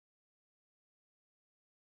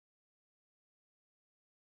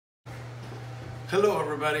Hello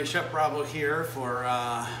everybody, Chef Bravo here for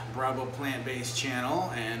Bravo Plant-Based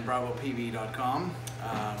Channel and BravoPB.com.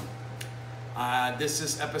 This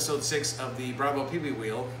is episode 6 of the BravoPB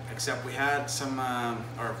wheel, except we had some,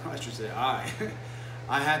 or I should say I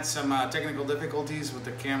had some technical difficulties with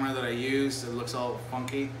the camera that I used. It looks all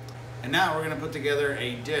funky. And now we're going to put together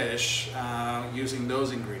a dish using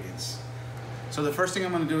those ingredients. So the first thing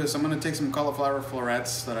I'm going to do is I'm going to take some cauliflower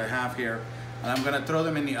florets that I have here and I'm going to throw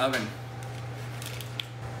them in the oven.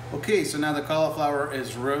 Okay, so now the cauliflower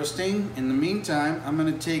is roasting. In the meantime, I'm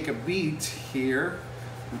going to take a beet here,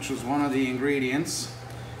 which was one of the ingredients.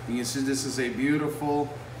 You can see this is a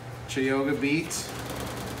beautiful Chayoga beet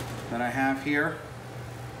that I have here.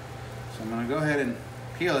 So I'm going to go ahead and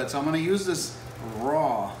peel it. So I'm going to use this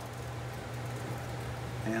raw.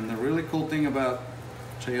 And the really cool thing about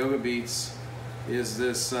Chayoga beets is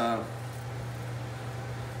this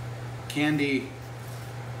candy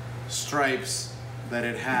stripes that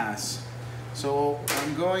it has. So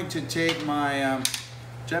I'm going to take my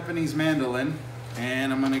Japanese mandolin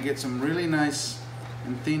and I'm going to get some really nice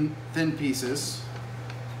and thin pieces.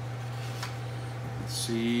 Let's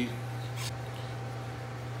see.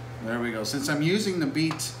 There we go. Since I'm using the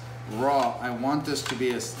beet raw, I want this to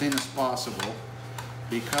be as thin as possible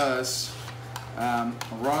because a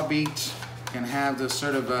raw beet can have this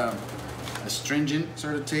sort of astringent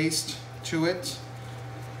sort of taste to it.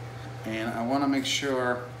 And I want to make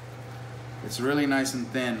sure it's really nice and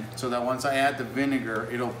thin so that once I add the vinegar,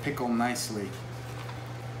 it'll pickle nicely.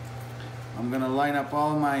 I'm going to line up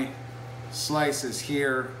all my slices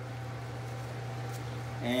here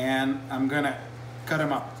and I'm going to cut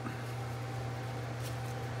them up.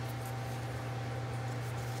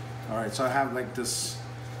 Alright, so I have like this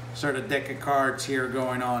sort of deck of cards here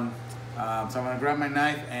going on. So I'm going to grab my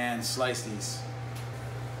knife and slice these.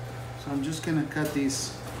 So I'm just going to cut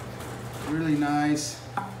these really nice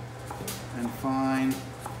and fine. You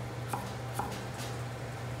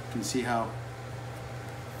can see how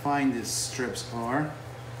fine these strips are.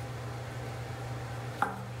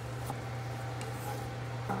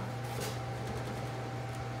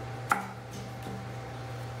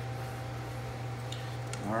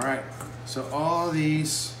 All right, so all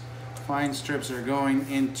these fine strips are going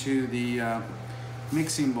into the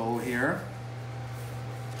mixing bowl here.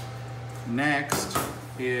 Next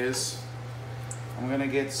is I'm gonna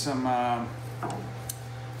get some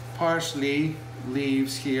parsley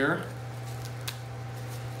leaves here.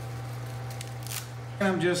 And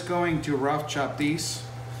I'm just going to rough chop these.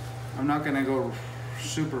 I'm not gonna go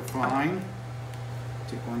super fine.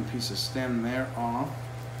 Take one piece of stem there off.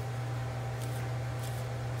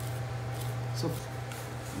 So,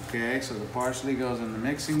 okay, so the parsley goes in the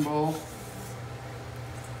mixing bowl.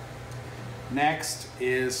 Next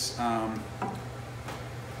is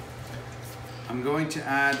I'm going to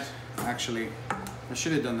add, actually, I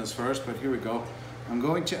should have done this first, but here we go. I'm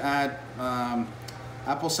going to add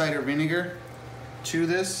apple cider vinegar to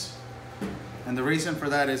this. And the reason for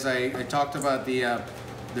that is I talked about the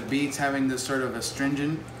beets having this sort of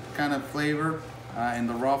astringent kind of flavor in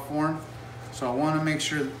the raw form. So I want to make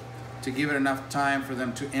sure to give it enough time for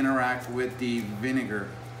them to interact with the vinegar.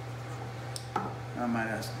 I might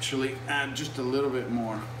actually add just a little bit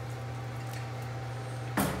more.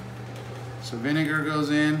 So vinegar goes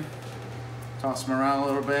in, toss them around a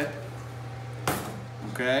little bit.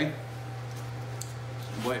 Okay.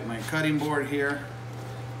 Wipe my cutting board here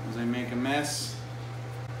as I make a mess.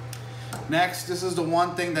 Next, this is the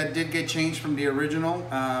one thing that did get changed from the original.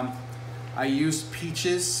 I used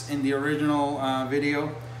peaches in the original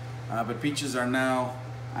video, but peaches are now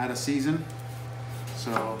out of season.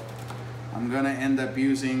 So I'm gonna end up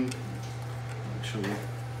using, actually,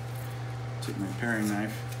 take my paring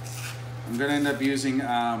knife. I'm gonna end up using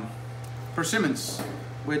persimmons,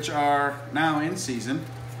 which are now in season,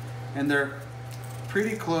 and they're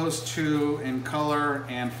pretty close to in color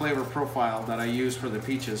and flavor profile that I use for the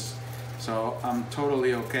peaches. So I'm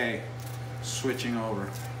totally okay switching over.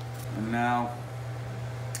 And now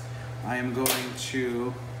I am going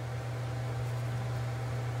to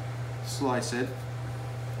slice it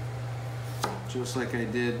just like I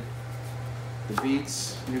did the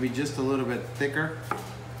beets, maybe just a little bit thicker.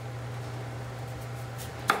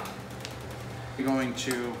 I'm going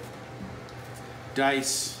to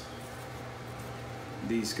dice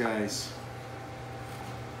these guys.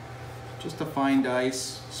 Just a fine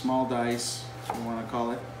dice, small dice, if you want to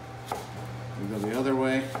call it. We go the other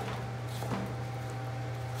way.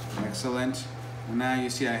 Excellent. And now you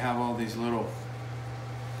see I have all these little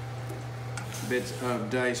bits of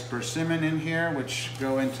diced persimmon in here, which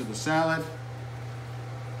go into the salad.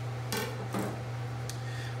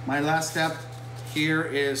 My last step Here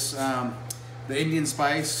is the Indian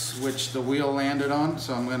spice, which the wheel landed on,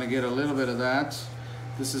 so I'm gonna get a little bit of that.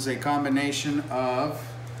 This is a combination of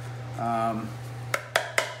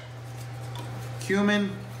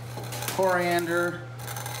cumin, coriander,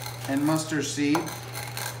 and mustard seed,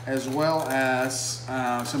 as well as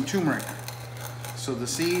some turmeric. So the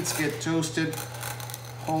seeds get toasted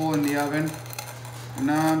whole in the oven. And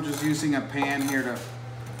now I'm just using a pan here to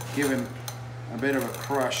give him a bit of a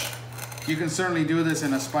crush. You can certainly do this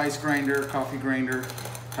in a spice grinder, coffee grinder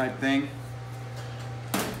type thing.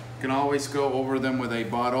 You can always go over them with a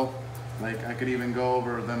bottle. Like I could even go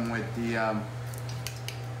over them with the,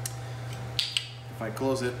 if I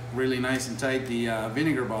close it really nice and tight, the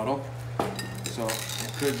vinegar bottle. So I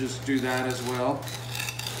could just do that as well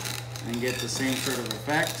and get the same sort of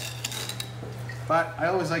effect. But I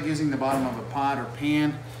always like using the bottom of a pot or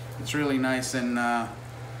pan. It's really nice and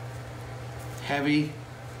heavy,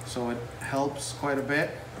 so it helps quite a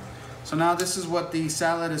bit. So now this is what the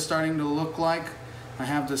salad is starting to look like. I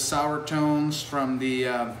have the sour tones from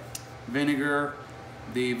the vinegar,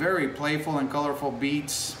 the very playful and colorful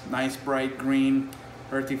beets, nice bright green,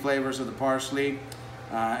 earthy flavors of the parsley,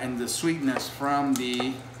 and the sweetness from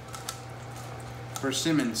the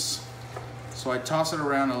persimmons. So I toss it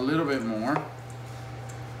around a little bit more.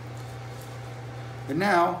 And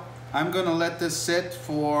now I'm gonna let this sit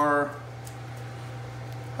for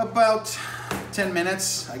about 10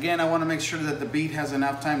 minutes. Again, I wanna make sure that the beet has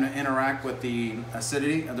enough time to interact with the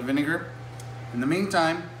acidity of the vinegar. In the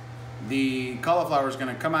meantime, the cauliflower is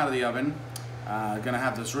gonna come out of the oven. Gonna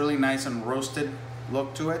have this really nice and roasted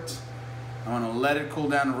look to it. I'm gonna let it cool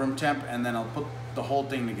down to room temp, and then I'll put the whole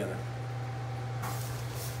thing together.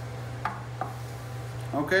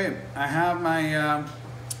 Okay, I have my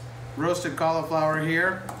roasted cauliflower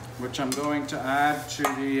here, which I'm going to add to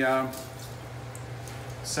the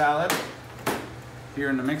salad here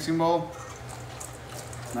in the mixing bowl.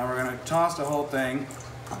 Now we're gonna toss the whole thing.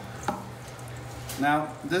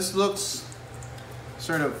 Now this looks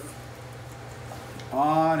sort of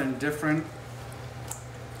odd and different,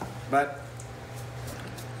 but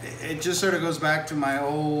it just sort of goes back to my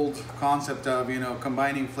old concept of, you know,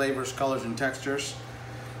 combining flavors, colors, and textures.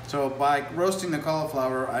 So by roasting the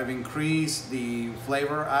cauliflower, I've increased the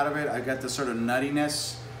flavor out of it. I got this sort of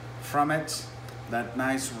nuttiness from it, that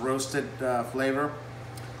nice roasted flavor.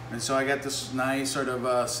 And so I got this nice sort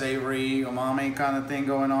of savory umami kind of thing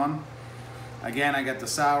going on. Again, I got the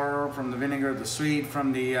sour from the vinegar, the sweet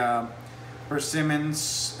from the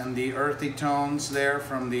persimmons, and the earthy tones there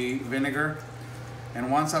from the vinegar.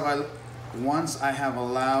 And once I have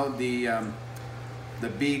allowed the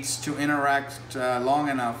beets to interact long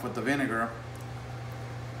enough with the vinegar,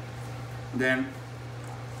 then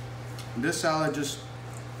this salad just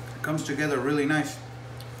comes together really nice.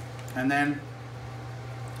 And then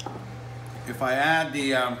if I add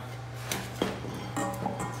the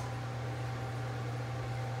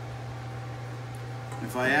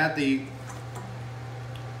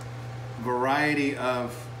variety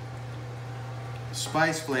of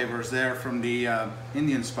spice flavors there from the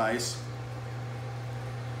Indian spice,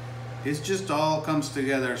 it just all comes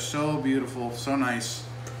together so beautiful, so nice.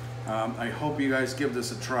 I hope you guys give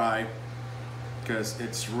this a try, because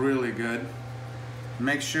it's really good.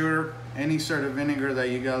 Make sure any sort of vinegar that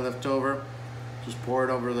you got left over, just pour it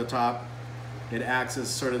over the top. It acts as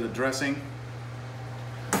sort of the dressing.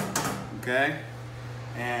 Okay,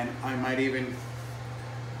 and I might even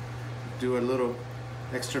do a little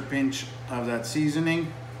extra pinch of that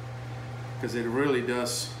seasoning, because it really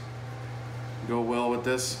does go well with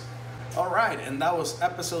this. All right, and that was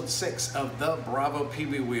episode 6 of the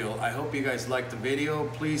BravoPB wheel. I hope you guys liked the video.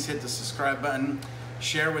 Please hit the subscribe button,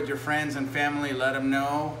 share with your friends and family, let them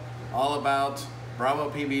know all about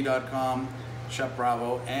BravoPB.com, Chef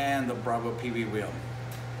Bravo, and the BravoPB wheel.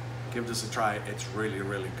 Give this a try, it's really,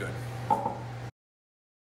 really good.